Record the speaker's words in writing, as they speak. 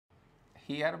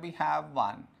Here we have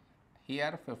 1,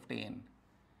 here 15,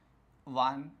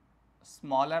 1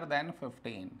 smaller than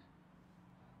 15.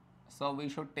 So we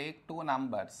should take two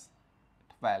numbers,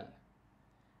 12.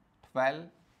 12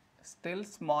 still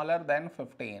smaller than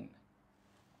 15.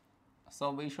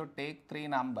 So we should take three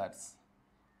numbers,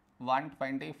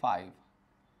 125.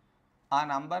 A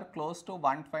number close to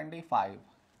 125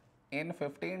 in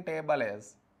 15 table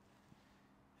is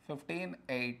 15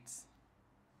 eighths,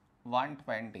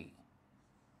 120.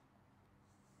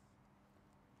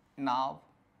 Now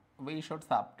we should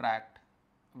subtract,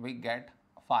 we get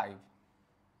 5.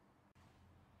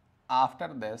 After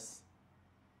this,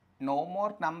 no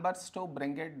more numbers to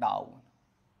bring it down.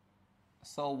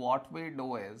 So what we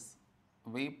do is,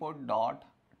 we put dot,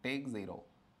 take 0.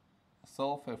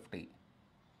 So 50.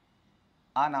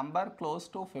 A number close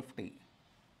to 50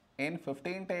 in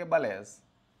 15 table is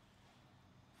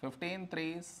 15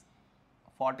 threes,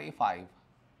 45.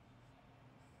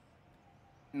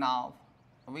 Now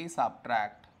we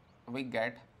subtract, we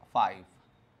get 5.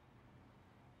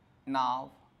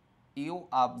 Now you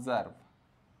observe,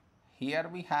 here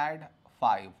we had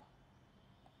 5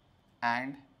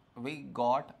 and we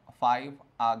got 5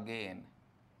 again.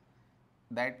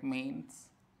 That means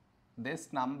this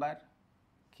number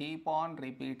keep on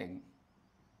repeating.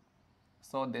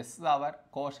 So this is our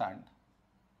quotient.